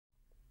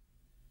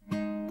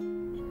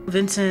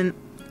Vincent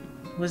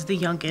was the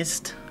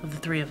youngest of the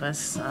three of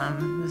us. It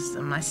was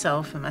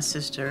myself and my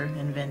sister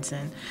and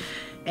Vincent.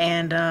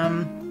 And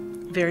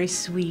very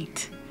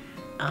sweet,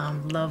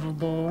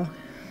 lovable,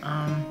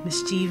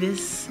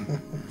 mischievous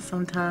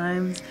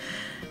sometimes,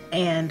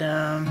 and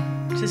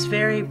just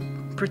very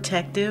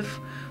protective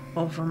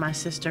over my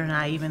sister and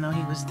I. Even though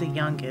he was the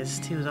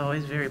youngest, he was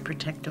always very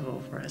protective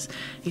over us.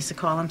 He used to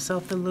call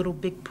himself the little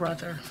big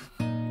brother.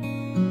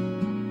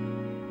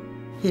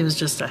 He was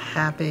just a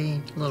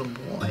happy little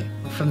boy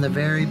from the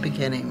very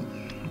beginning.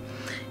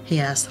 He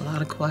asked a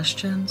lot of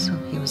questions.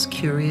 He was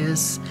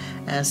curious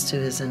as to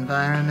his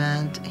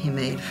environment. He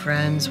made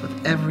friends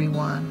with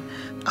everyone.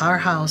 Our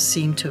house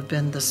seemed to have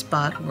been the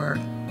spot where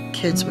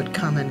kids would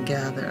come and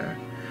gather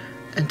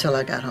until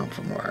I got home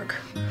from work.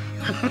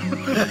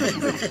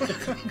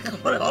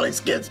 What are all these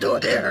kids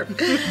doing here?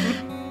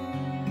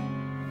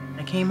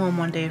 I came home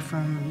one day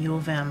from U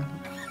of M,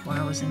 where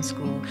I was in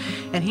school,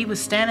 and he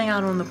was standing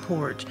out on the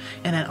porch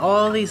and had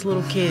all these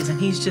little kids, and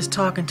he's just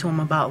talking to them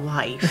about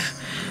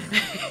life.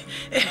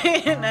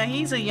 And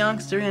he's a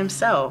youngster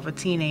himself, a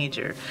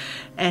teenager,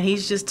 and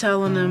he's just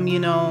telling them, you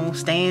know,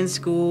 stay in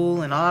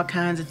school and all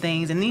kinds of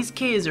things, and these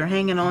kids are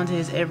hanging on to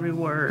his every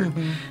word.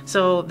 Mm-hmm.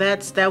 So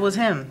that was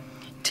him.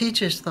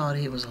 Teachers thought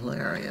he was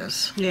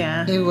hilarious.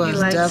 Yeah, he was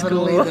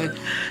definitely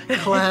the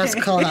class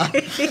clown.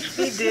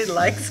 He did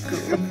like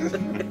school.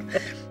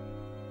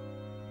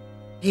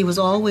 He was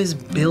always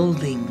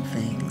building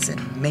things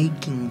and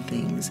making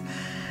things.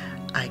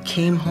 I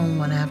came home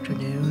one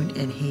afternoon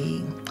and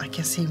I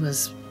guess he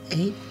was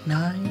 8,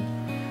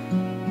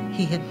 9.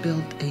 He had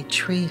built a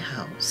tree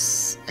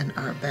house in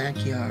our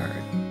backyard.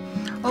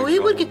 Oh,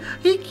 he'd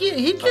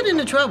get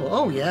into trouble.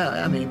 Oh yeah,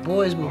 I mean,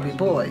 boys will be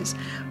boys.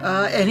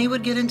 And he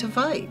would get into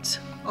fights.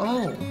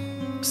 Oh,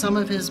 some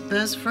of his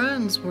best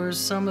friends were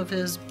some of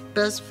his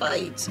best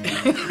fights.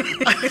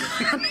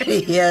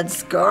 He had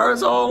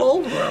scars all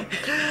over him.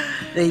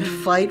 They'd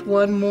fight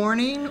one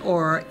morning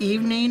or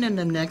evening, and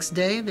the next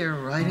day they're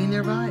riding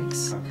their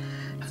bikes.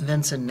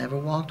 Vincent never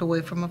walked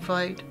away from a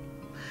fight,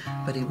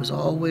 but he was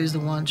always the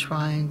one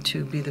trying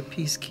to be the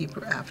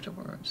peacekeeper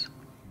afterwards.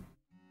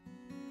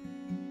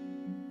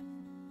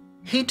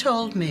 He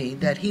told me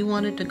that he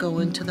wanted to go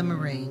into the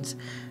Marines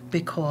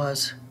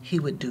because he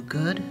would do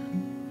good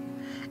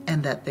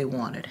and that they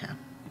wanted him.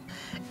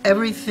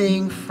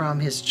 Everything from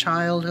his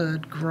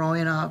childhood,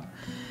 growing up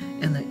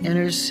in the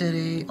inner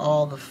city,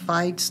 all the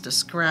fights, the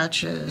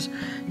scratches,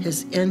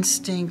 his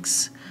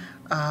instincts,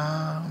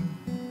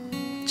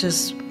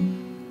 just,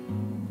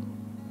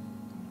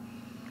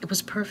 it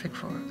was perfect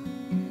for him.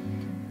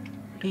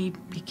 He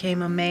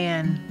became a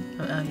man,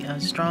 a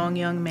strong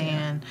young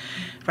man,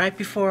 right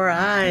before our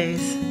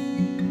eyes.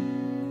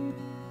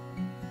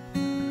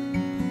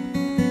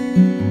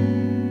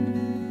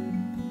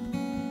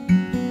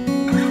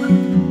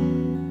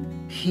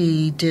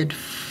 He did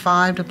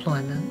 5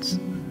 deployments,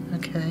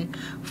 okay?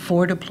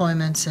 4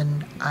 deployments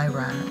in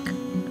Iraq,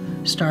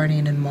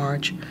 starting in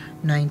March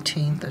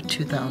 19th of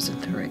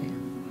 2003.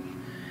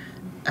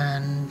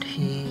 And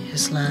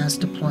his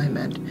last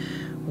deployment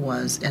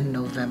was in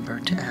November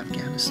to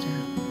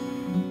Afghanistan.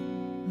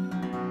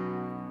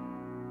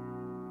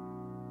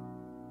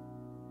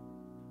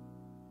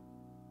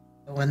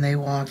 When they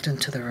walked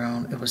into the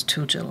room, it was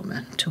 2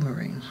 gentlemen, 2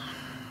 Marines.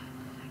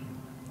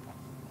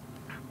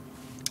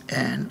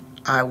 And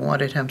I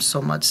wanted him so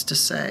much to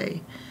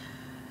say,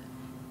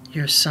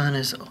 "Your son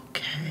is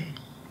okay."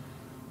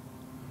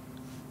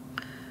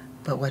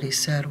 But what he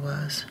said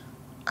was,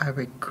 "I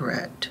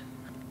regret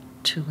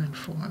to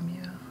inform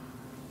you."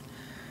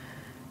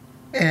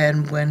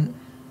 And when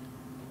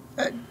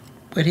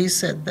he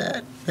said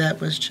that,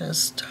 that was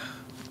just,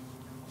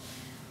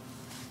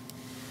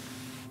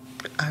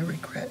 "I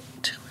regret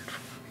to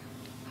inform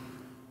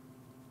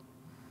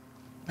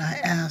you." I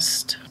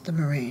asked the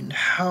Marine,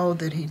 how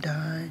did he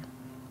die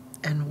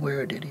and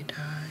where did he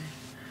die?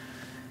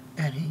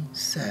 And he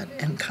said,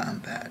 in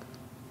combat.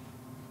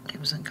 He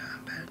was in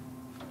combat.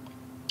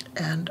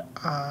 And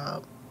I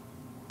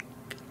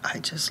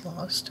just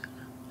lost it.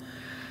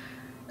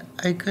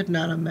 I could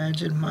not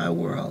imagine my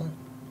world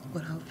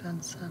without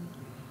Vincent.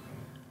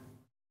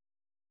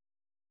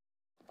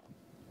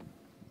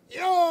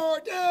 You're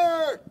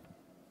there!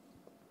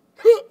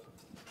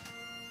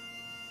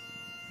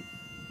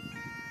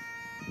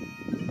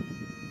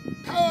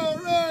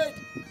 Correct!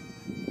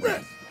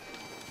 Rest!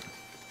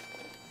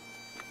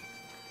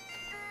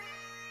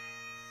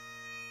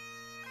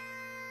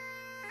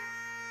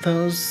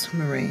 Those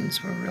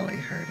Marines were really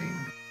hurting.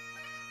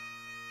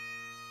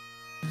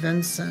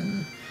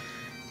 Vincent,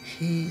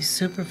 he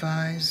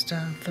supervised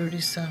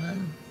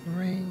 37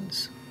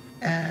 Marines,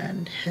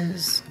 and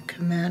his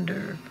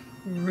commander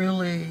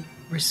really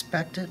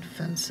respected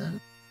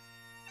Vincent.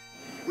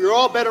 We were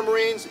all better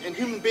Marines and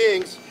human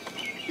beings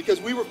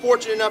because we were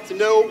fortunate enough to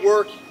know,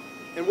 work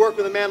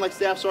with a man like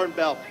Staff Sgt.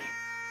 Bell.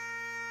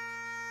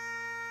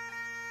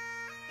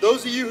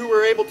 Those of you who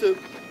were able to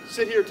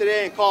sit here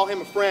today and call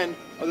him a friend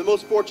are the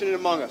most fortunate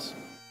among us.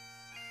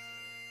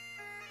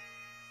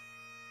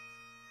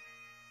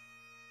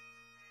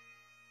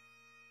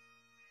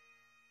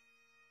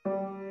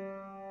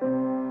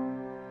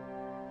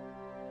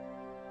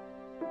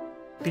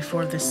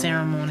 before the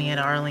ceremony at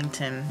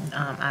Arlington,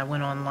 I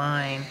went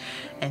online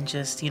and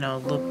just,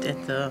 looked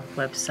at the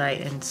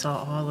website and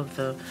saw all of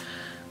the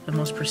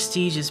most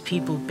prestigious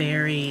people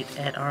buried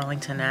at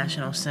Arlington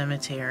National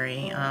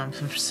Cemetery,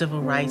 from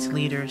civil rights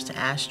leaders to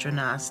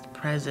astronauts,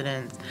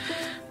 presidents,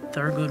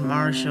 Thurgood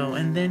Marshall,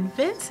 and then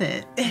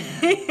Vincent.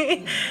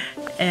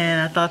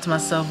 And I thought to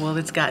myself, well,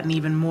 it's gotten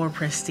even more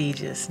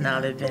prestigious now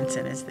that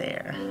Vincent is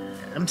there.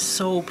 I'm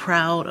so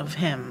proud of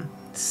him,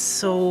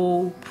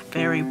 so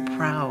very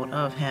proud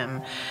of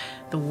him,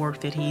 the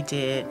work that he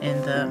did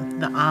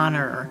and the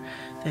honor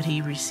that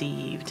he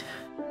received.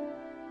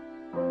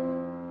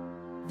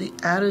 The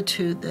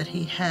attitude that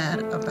he had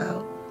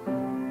about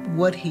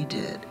what he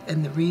did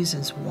and the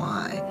reasons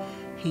why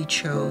he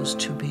chose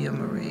to be a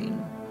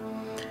Marine,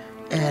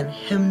 and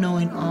him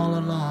knowing all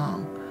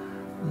along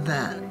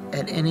that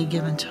at any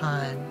given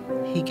time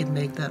he could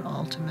make that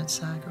ultimate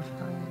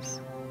sacrifice.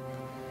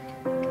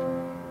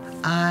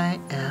 I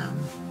am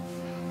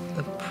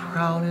the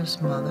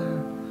proudest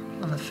mother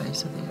on the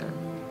face of the earth.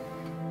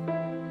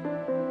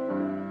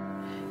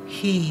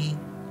 He,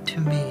 to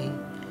me,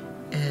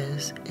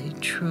 is a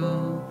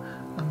true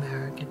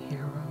American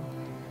hero.